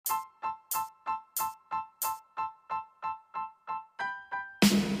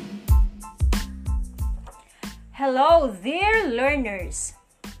Hello, dear learners!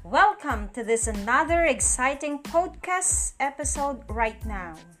 Welcome to this another exciting podcast episode right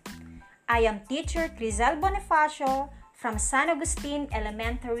now. I am teacher Crisel Bonifacio from San Agustin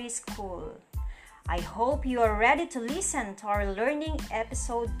Elementary School. I hope you are ready to listen to our learning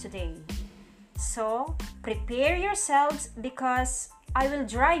episode today. So, prepare yourselves because I will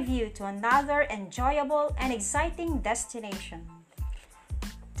drive you to another enjoyable and exciting destination.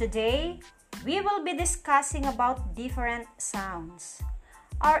 Today, we will be discussing about different sounds.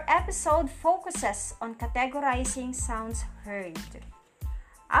 Our episode focuses on categorizing sounds heard.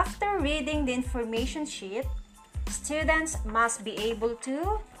 After reading the information sheet, students must be able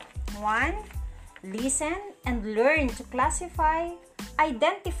to 1. Listen and learn to classify,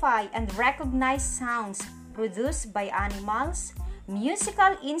 identify, and recognize sounds produced by animals,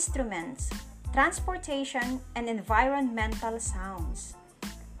 musical instruments, transportation, and environmental sounds.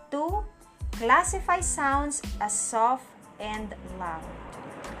 2. Classify sounds as soft and loud.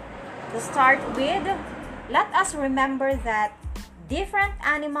 To start with, let us remember that different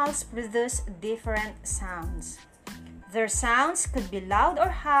animals produce different sounds. Their sounds could be loud or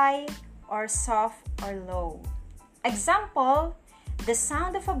high, or soft or low. Example, the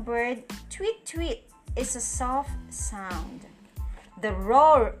sound of a bird, tweet tweet, is a soft sound. The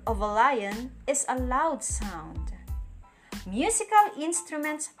roar of a lion is a loud sound. Musical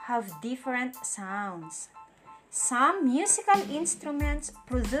instruments have different sounds. Some musical instruments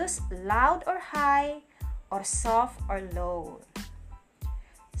produce loud or high, or soft or low.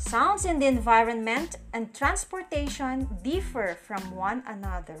 Sounds in the environment and transportation differ from one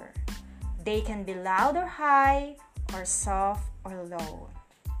another. They can be loud or high, or soft or low.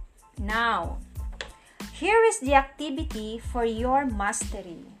 Now, here is the activity for your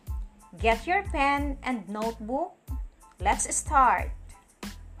mastery. Get your pen and notebook. Let's start.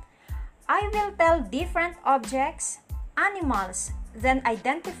 I will tell different objects, animals, then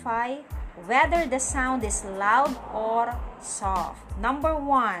identify whether the sound is loud or soft. Number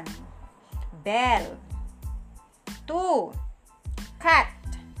 1, bell. 2, cat.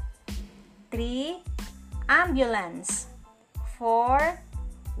 3, ambulance. 4,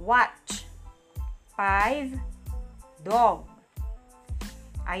 watch. 5, dog.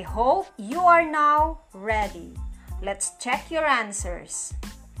 I hope you are now ready. Let's check your answers.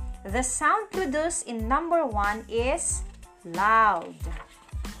 The sound produced in number 1 is loud.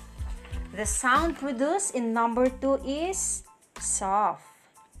 The sound produced in number 2 is soft.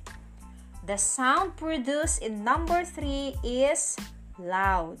 The sound produced in number 3 is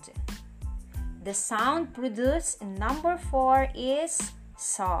loud. The sound produced in number 4 is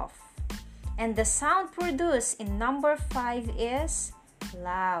soft. And the sound produced in number 5 is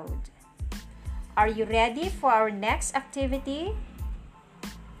loud. Are you ready for our next activity?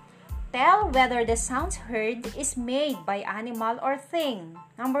 Tell whether the sound heard is made by animal or thing.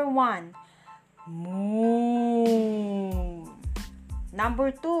 Number 1, moo.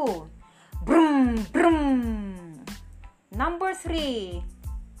 Number 2, brum brum. Number 3,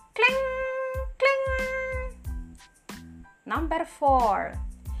 cling cling. Number 4,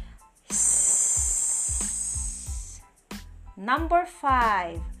 hiss. Number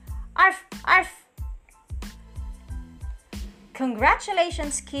 5, arf arf.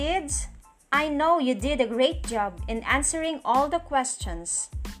 Congratulations, kids! I know you did a great job in answering all the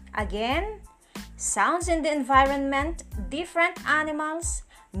questions. Again, sounds in the environment, different animals,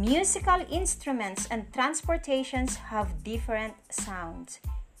 musical instruments, and transportations have different sounds.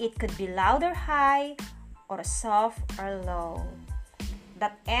 It could be loud or high, or soft or low.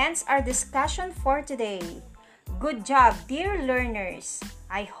 That ends our discussion for today. Good job, dear learners!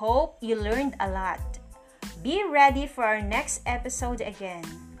 I hope you learned a lot. Be ready for our next episode again.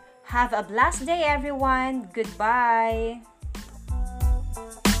 Have a blessed day, everyone. Goodbye.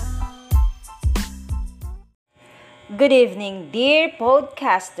 Good evening, dear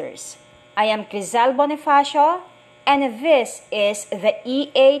podcasters. I am Crisel Bonifacio, and this is the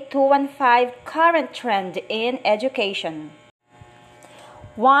EA 215 Current Trend in Education.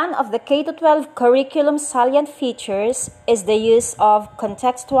 One of the K-12 curriculum salient features is the use of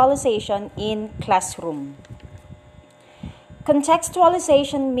contextualization in classroom.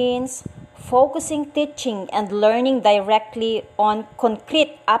 Contextualization means focusing teaching and learning directly on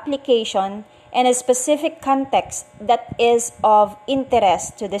concrete application in a specific context that is of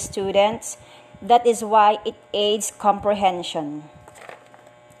interest to the students. That is why it aids comprehension.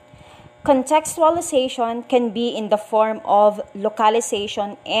 Contextualization can be in the form of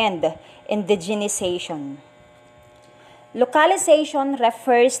localization and indigenization. Localization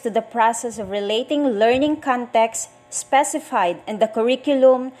refers to the process of relating learning context specified in the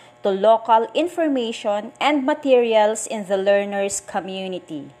curriculum to local information and materials in the learner's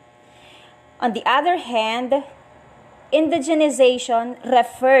community. On the other hand, indigenization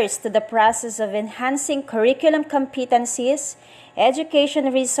refers to the process of enhancing curriculum competencies,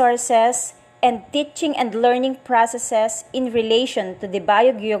 education resources, and teaching and learning processes in relation to the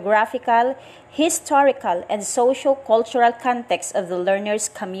biogeographical, historical, and socio-cultural context of the learner's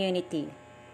community.